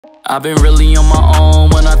I've been really on my own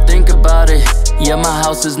when I think about it. Yeah, my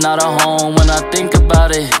house is not a home when I think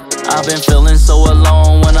about it. I've been feeling so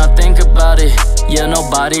alone when I think about it. Yeah,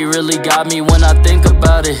 nobody really got me when I think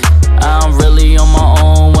about it. I'm really on my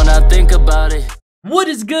own when I think about it. What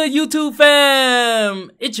is good, YouTube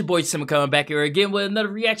fam? It's your boy Simba coming back here again with another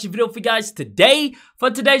reaction video for you guys today. For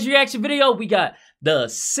today's reaction video, we got the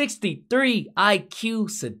 63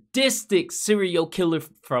 IQ sadistic serial killer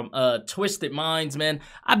from Twisted Minds, man.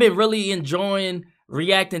 I've been really enjoying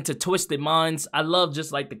reacting to Twisted Minds. I love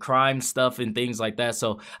just like the crime stuff and things like that,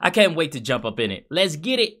 so I can't wait to jump up in it. Let's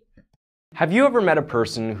get it. Have you ever met a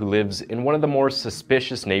person who lives in one of the more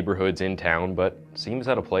suspicious neighborhoods in town but seems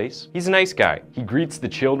out of place? He's a nice guy. He greets the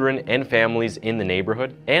children and families in the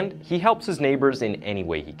neighborhood, and he helps his neighbors in any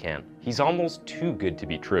way he can. He's almost too good to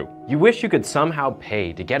be true. You wish you could somehow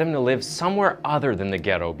pay to get him to live somewhere other than the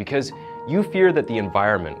ghetto because you fear that the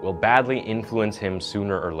environment will badly influence him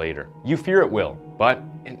sooner or later. You fear it will, but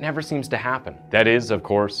it never seems to happen. That is, of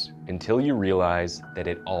course, until you realize that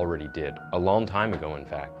it already did. A long time ago, in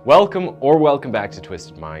fact. Welcome back to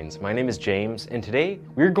Twisted Minds. My name is James, and today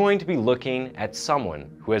we're going to be looking at someone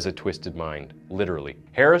who has a twisted mind, literally.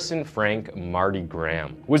 Harrison Frank Marty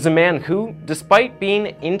Graham was a man who, despite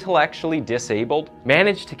being intellectually disabled,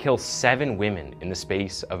 managed to kill 7 women in the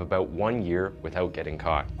space of about 1 year without getting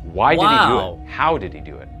caught. Why did he do it? How did he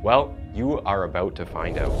do it? Well, you are about to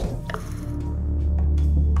find out.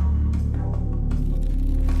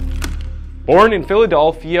 Born in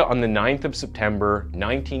Philadelphia on the 9th of September,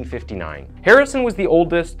 1959, Harrison was the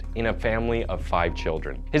oldest in a family of 5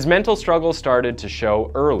 children. His mental struggles started to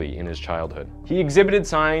show early in his childhood. He exhibited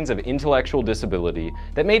signs of intellectual disability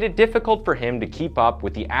that made it difficult for him to keep up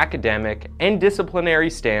with the academic and disciplinary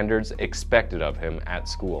standards expected of him at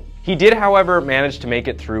school. He did, however, manage to make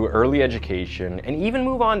it through early education and even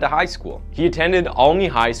move on to high school. He attended Olney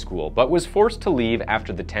High School, but was forced to leave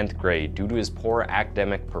after the 10th grade due to his poor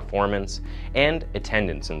academic performance and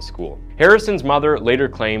attendance in school. Harrison's mother later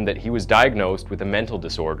claimed that he was diagnosed with a mental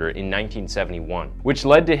disorder in 1971, which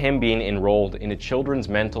led to him being enrolled in a children's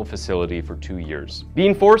mental facility for 2 years.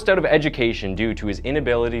 Being forced out of education due to his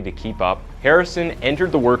inability to keep up, Harrison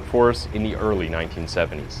entered the workforce in the early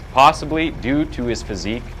 1970s. Possibly due to his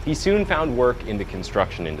physique, he soon found work in the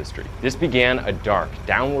construction industry. This began a dark,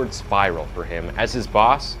 downward spiral for him as his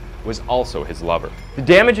boss was also his lover. The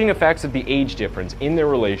damaging effects of the age difference in their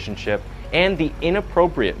relationship and the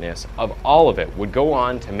inappropriateness of all of it would go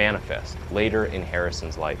on to manifest later in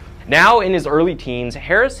Harrison's life. Now in his early teens,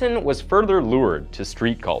 Harrison was further lured to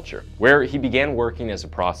street culture, where he began working as a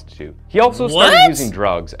prostitute. He also started using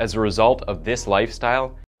drugs as a result of this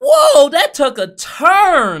lifestyle. Whoa, that took a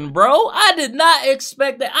turn, bro. I did not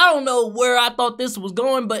expect that. I don't know where I thought this was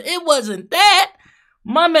going, but it wasn't that.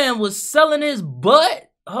 My man was selling his butt.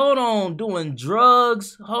 Hold on, doing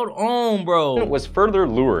drugs? Hold on, bro. Was further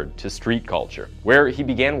lured to street culture, where he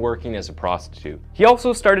began working as a prostitute. He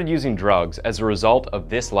also started using drugs as a result of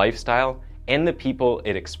this lifestyle and the people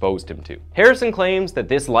it exposed him to. Harrison claims that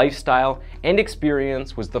this lifestyle and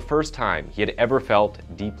experience was the first time he had ever felt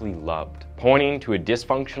deeply loved, pointing to a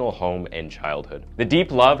dysfunctional home and childhood. The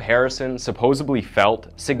deep love Harrison supposedly felt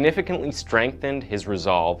significantly strengthened his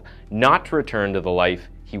resolve not to return to the life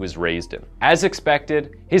he was raised in. As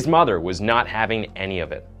expected, his mother was not having any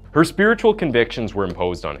of it. Her spiritual convictions were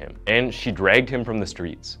imposed on him, and she dragged him from the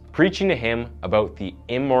streets, preaching to him about the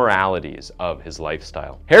immoralities of his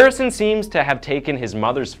lifestyle. Harrison seems to have taken his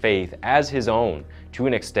mother's faith as his own to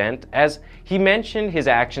an extent, as he mentioned his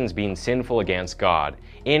actions being sinful against God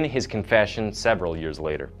in his confession several years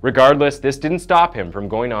later. Regardless, this didn't stop him from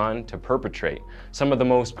going on to perpetrate some of the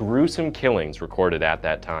most gruesome killings recorded at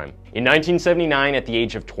that time. In 1979, at the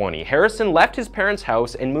age of 20, Harrison left his parents'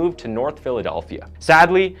 house and moved to North Philadelphia.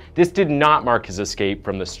 Sadly, this did not mark his escape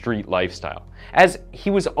from the street lifestyle, as he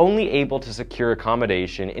was only able to secure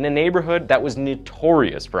accommodation in a neighborhood that was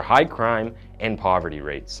notorious for high crime and poverty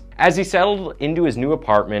rates. As he settled into his new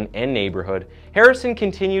apartment and neighborhood, Harrison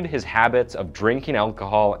continued his habits of drinking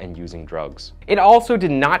alcohol and using drugs. It also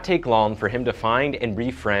did not take long for him to find and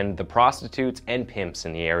befriend the prostitutes and pimps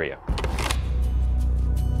in the area.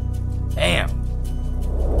 Damn.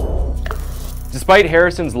 Despite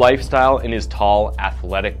Harrison's lifestyle and his tall,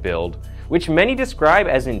 athletic build, which many describe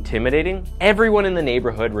as intimidating, everyone in the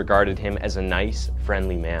neighborhood regarded him as a nice,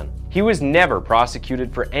 friendly man. He was never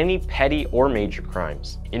prosecuted for any petty or major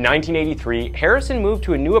crimes. In 1983, Harrison moved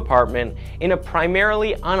to a new apartment in a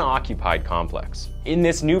primarily unoccupied complex. In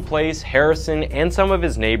this new place, Harrison and some of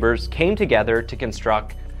his neighbors came together to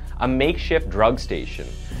construct a makeshift drug station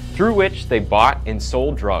through which they bought and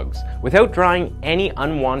sold drugs without drawing any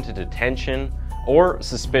unwanted attention or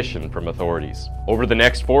suspicion from authorities. Over the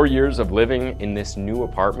next 4 years of living in this new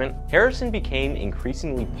apartment, Harrison became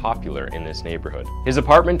increasingly popular in this neighborhood. His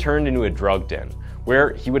apartment turned into a drug den,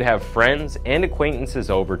 where he would have friends and acquaintances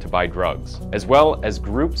over to buy drugs, as well as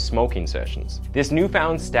group smoking sessions. This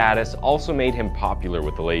newfound status also made him popular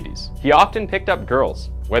with the ladies. He often picked up girls,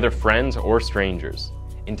 whether friends or strangers,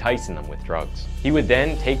 enticing them with drugs. He would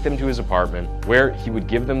then take them to his apartment, where he would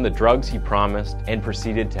give them the drugs he promised and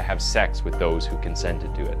proceeded to have sex with those who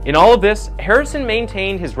consented to it. In all of this, Harrison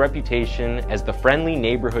maintained his reputation as the friendly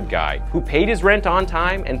neighborhood guy who paid his rent on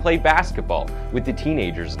time and played basketball with the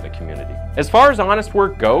teenagers in the community. As far as honest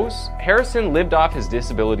work goes, Harrison lived off his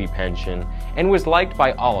disability pension and was liked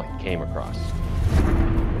by all he came across.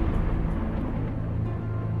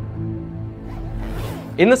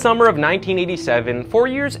 In the summer of 1987, 4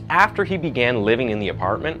 years after he began living in the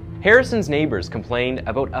apartment, Harrison's neighbors complained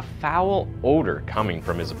about a foul odor coming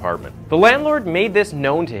from his apartment. The landlord made this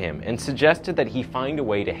known to him and suggested that he find a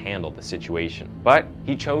way to handle the situation, but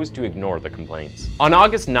he chose to ignore the complaints. On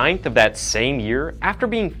August 9th of that same year, after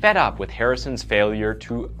being fed up with Harrison's failure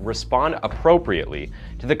to respond appropriately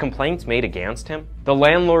to the complaints made against him, the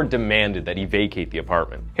landlord demanded that he vacate the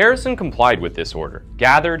apartment. Harrison complied with this order,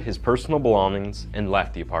 gathered his personal belongings, and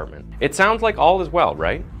left the apartment. It sounds like all is well,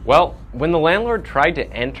 right? Well, when the landlord tried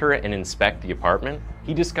to enter and inspect the apartment,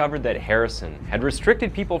 he discovered that Harrison had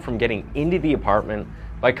restricted people from getting into the apartment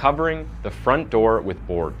by covering the front door with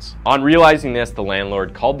boards. On realizing this, the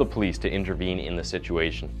landlord called the police to intervene in the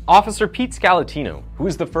situation. Officer Pete Scalatino, who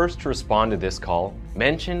was the first to respond to this call,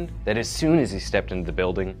 mentioned that as soon as he stepped into the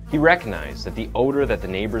building, he recognized that the odor that the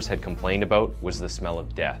neighbors had complained about was the smell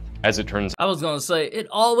of death. As it turns out, I was gonna say, it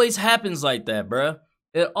always happens like that, bruh.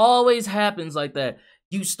 It always happens like that.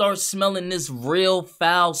 You start smelling this real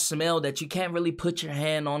foul smell that you can't really put your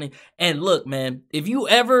hand on it. And look, man, if you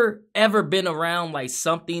ever been around like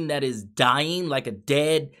something that is dying, like a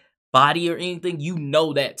dead body or anything, you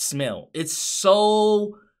know that smell. It's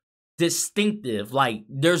so distinctive. Like,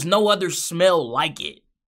 there's no other smell like it.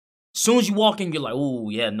 As soon as you walk in, you're like, oh,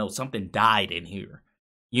 yeah, no, something died in here.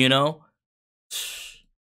 You know?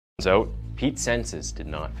 out, Pete's senses did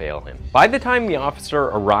not fail him. By the time the officer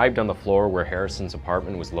arrived on the floor where Harrison's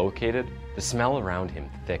apartment was located, the smell around him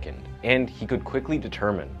thickened, and he could quickly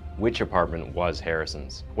determine which apartment was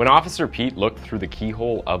Harrison's. When Officer Pete looked through the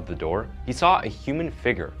keyhole of the door, he saw a human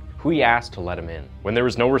figure who he asked to let him in. When there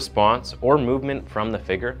was no response or movement from the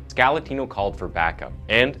figure, Scalatino called for backup,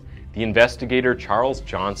 and the investigator Charles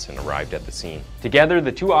Johnson arrived at the scene. Together,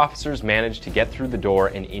 the two officers managed to get through the door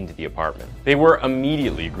and into the apartment. They were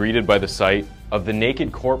immediately greeted by the sight of the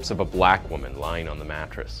naked corpse of a black woman lying on the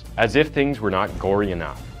mattress. As if things were not gory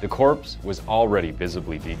enough, the corpse was already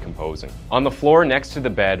visibly decomposing. On the floor next to the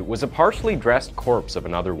bed was a partially dressed corpse of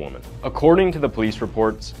another woman. According to the police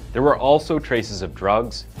reports, there were also traces of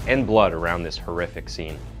drugs and blood around this horrific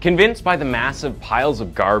scene. Convinced by the massive piles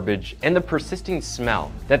of garbage and the persisting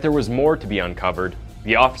smell that there was more to be uncovered,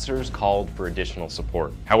 the officers called for additional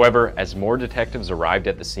support. However, as more detectives arrived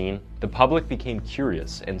at the scene, the public became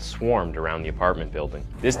curious and swarmed around the apartment building.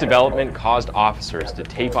 This development caused officers to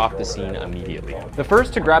tape off the scene immediately. The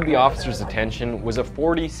first to grab the officers' attention was a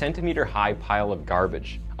 40-centimeter high pile of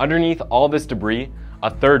garbage. Underneath all this debris, a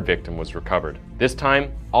third victim was recovered, this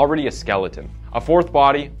time already a skeleton. A fourth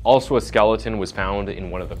body, also a skeleton, was found in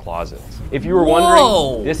one of the closets. If you were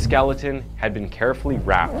wondering, this skeleton had been carefully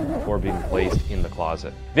wrapped before being placed in the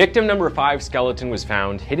closet. Victim number 5 skeleton was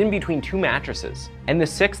found hidden between 2 mattresses, and the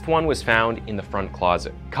 6th one was found in the front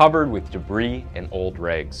closet, covered with debris and old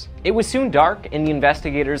rags. It was soon dark, and the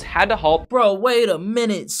investigators had to halt. Bro, wait a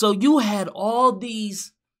minute. So you had all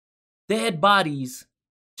these dead bodies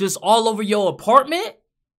just all over your apartment?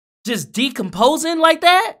 Just decomposing like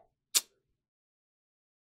that?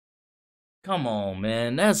 Come on,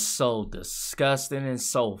 man. That's so disgusting and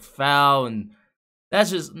so foul, and that's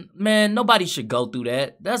just, man, nobody should go through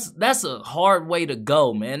that. That's a hard way to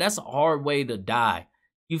go, man. That's a hard way to die.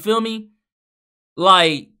 You feel me?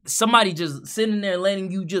 Like, somebody just sitting there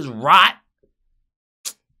letting you just rot.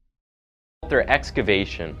 Their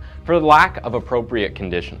excavation for lack of appropriate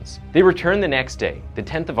conditions. They returned the next day, the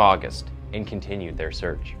 10th of August, and continued their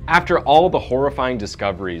search. After all the horrifying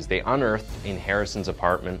discoveries they unearthed in Harrison's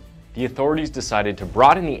apartment, the authorities decided to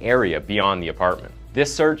broaden the area beyond the apartment.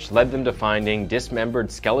 This search led them to finding dismembered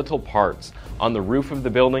skeletal parts on the roof of the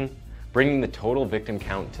building, bringing the total victim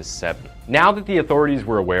count to 7. Now that the authorities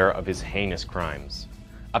were aware of his heinous crimes,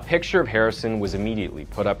 a picture of Harrison was immediately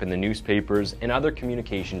put up in the newspapers and other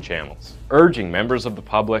communication channels, urging members of the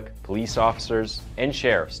public, police officers, and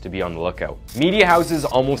sheriffs to be on the lookout. Media houses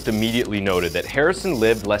almost immediately noted that Harrison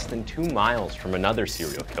lived less than 2 miles from another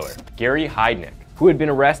serial killer, Gary Heidnik, who had been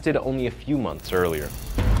arrested only a few months earlier.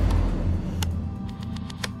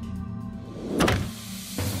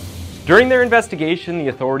 During their investigation, the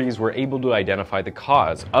authorities were able to identify the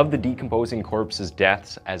cause of the decomposing corpse's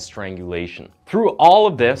deaths as strangulation. Through all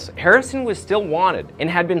of this, Harrison was still wanted and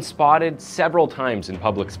had been spotted several times in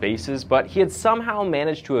public spaces, but he had somehow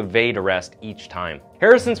managed to evade arrest each time.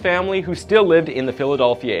 Harrison's family, who still lived in the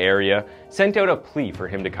Philadelphia area, sent out a plea for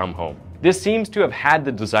him to come home. This seems to have had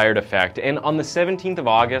the desired effect, and on the 17th of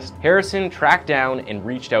August, Harrison tracked down and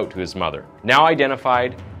reached out to his mother, now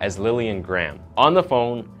identified as Lillian Graham, on the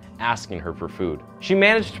phone, asking her for food. She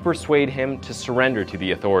managed to persuade him to surrender to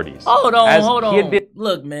the authorities. Hold on.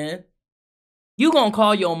 Look, man. You gonna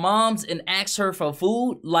call your moms and ask her for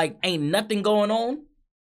food like ain't nothing going on?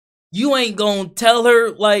 You ain't gonna tell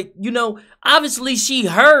her, like, you know, obviously she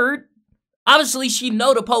heard. Obviously she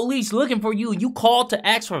know the police looking for you and you called to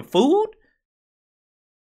ask for food?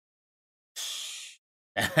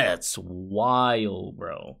 That's wild,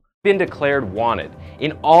 bro. Been declared wanted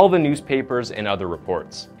in all the newspapers and other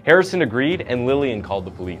reports. Harrison agreed and Lillian called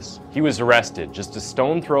the police. He was arrested just a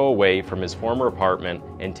stone throw away from his former apartment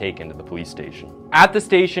and taken to the police station. At the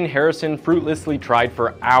station, Harrison fruitlessly tried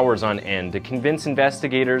for hours on end to convince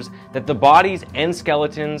investigators that the bodies and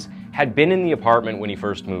skeletons had been in the apartment when he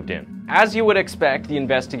first moved in. As you would expect, the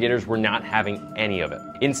investigators were not having any of it.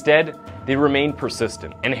 Instead, they remained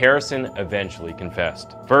persistent, and Harrison eventually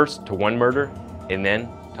confessed. First to one murder, and then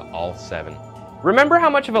to all 7. Remember how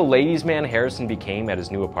much of a ladies' man Harrison became at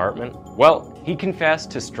his new apartment? Well, he confessed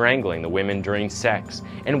to strangling the women during sex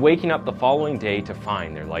and waking up the following day to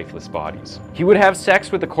find their lifeless bodies. He would have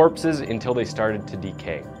sex with the corpses until they started to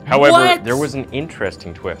decay. However, there was an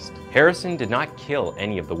interesting twist. Harrison did not kill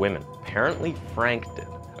any of the women. Apparently, Frank did.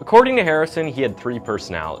 According to Harrison, he had 3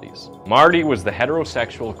 personalities. Marty was the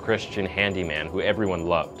heterosexual Christian handyman who everyone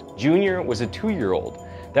loved. Junior was a 2-year-old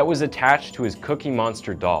that was attached to his Cookie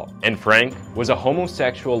Monster doll. And Frank was a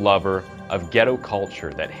homosexual lover of ghetto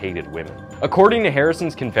culture that hated women. According to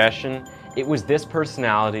Harrison's confession, it was this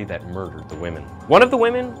personality that murdered the women. One of the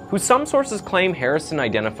women, who some sources claim Harrison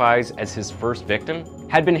identifies as his first victim,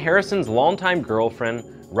 had been Harrison's longtime girlfriend,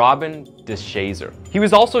 Robin DeShazer. He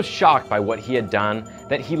was also shocked by what he had done,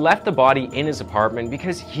 that he left the body in his apartment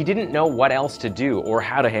because he didn't know what else to do or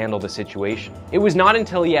how to handle the situation. It was not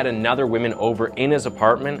until he had another woman over in his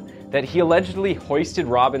apartment that he allegedly hoisted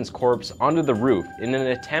Robin's corpse onto the roof in an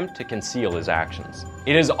attempt to conceal his actions.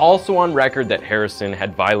 It is also on record that Harrison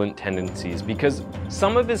had violent tendencies because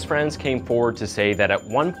some of his friends came forward to say that at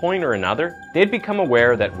one point or another, they had become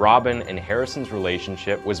aware that Robin and Harrison's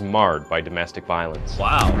relationship was marred by domestic violence.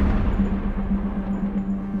 Wow.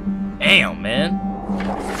 Damn, man.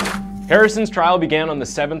 Harrison's trial began on the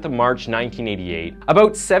 7th of March 1988,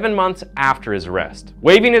 about 7 months after his arrest.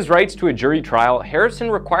 Waiving his rights to a jury trial,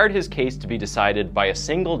 Harrison required his case to be decided by a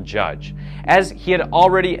single judge, as he had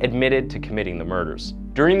already admitted to committing the murders.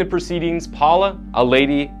 During the proceedings, Paula, a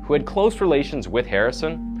lady who had close relations with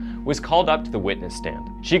Harrison, was called up to the witness stand.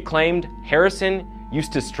 She claimed Harrison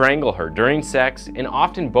used to strangle her during sex and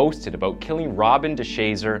often boasted about killing Robin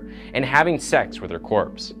DeShazer and having sex with her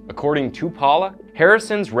corpse. According to Paula,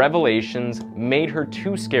 Harrison's revelations made her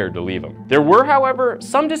too scared to leave him. There were, however,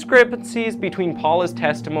 some discrepancies between Paula's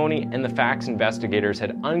testimony and the facts investigators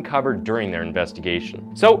had uncovered during their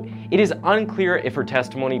investigation. So it is unclear if her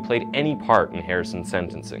testimony played any part in Harrison's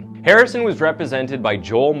sentencing. Harrison was represented by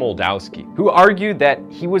Joel Moldowski, who argued that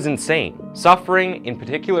he was insane, suffering in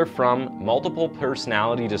particular from multiple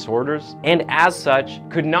personality disorders, and as such,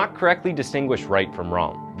 could not correctly distinguish right from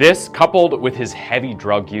wrong. This, coupled with his heavy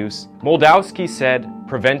drug use, Moldowski said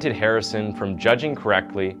prevented Harrison from judging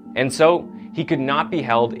correctly, and so he could not be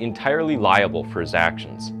held entirely liable for his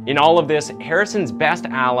actions. In all of this, Harrison's best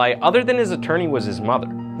ally, other than his attorney, was his mother,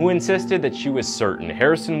 who insisted that she was certain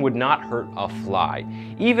Harrison would not hurt a fly,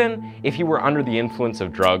 even if he were under the influence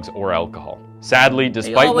of drugs or alcohol. Sadly,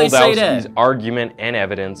 despite Moldowski's argument and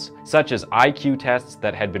evidence, such as IQ tests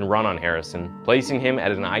that had been run on Harrison, placing him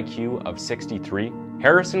at an IQ of 63,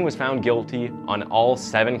 Harrison was found guilty on all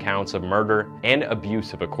 7 counts of murder and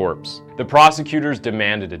abuse of a corpse. The prosecutors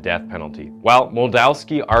demanded a death penalty, while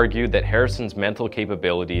Moldavsky argued that Harrison's mental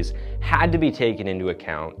capabilities had to be taken into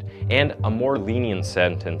account and a more lenient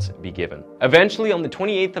sentence be given. Eventually, on the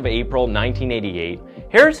 28th of April 1988,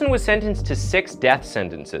 Harrison was sentenced to 6 death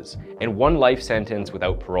sentences and 1 life sentence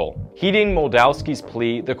without parole. Heeding Moldavsky's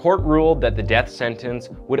plea, the court ruled that the death sentence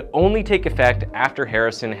would only take effect after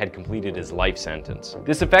Harrison had completed his life sentence.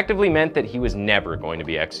 This effectively meant that he was never going to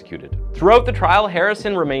be executed. Throughout the trial,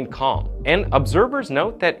 Harrison remained calm, and observers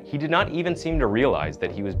note that he did not even seem to realize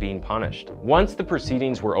that he was being punished. Once the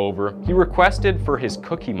proceedings were over, he requested for his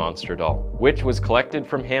Cookie Monster doll, which was collected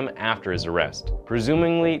from him after his arrest,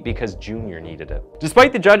 presumably because Junior needed it.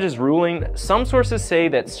 Despite the judge's ruling, some sources say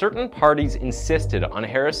that certain parties insisted on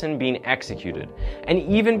Harrison being executed and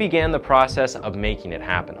even began the process of making it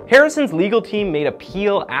happen. Harrison's legal team made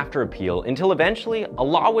appeal after appeal until eventually a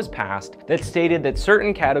law was passed that stated that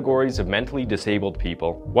certain categories of mentally disabled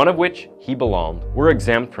people, one of which he belonged, were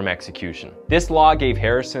exempt from execution. This law gave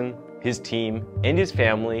Harrison, his team, and his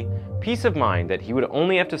family peace of mind that he would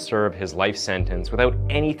only have to serve his life sentence without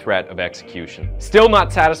any threat of execution. Still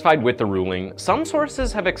not satisfied with the ruling, some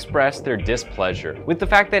sources have expressed their displeasure with the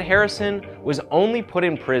fact that Harrison was only put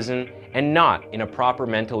in prison and not in a proper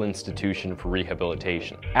mental institution for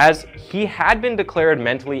rehabilitation, as he had been declared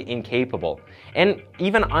mentally incapable and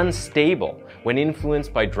even unstable when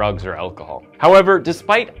influenced by drugs or alcohol. However,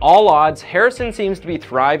 despite all odds, Harrison seems to be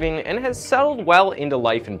thriving and has settled well into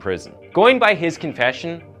life in prison. Going by his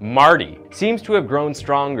confession, Marty seems to have grown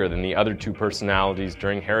stronger than the other 2 personalities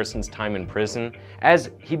during Harrison's time in prison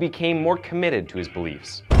as he became more committed to his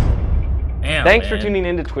beliefs. Damn, Thanks man. for tuning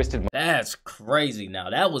in to Twisted. That's crazy. Now,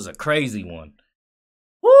 that was a crazy one.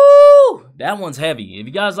 Woo! That one's heavy. If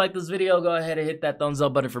you guys like this video, go ahead and hit that thumbs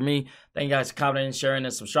up button for me. Thank you guys for commenting, sharing,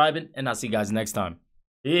 and subscribing, and I'll see you guys next time.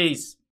 Peace.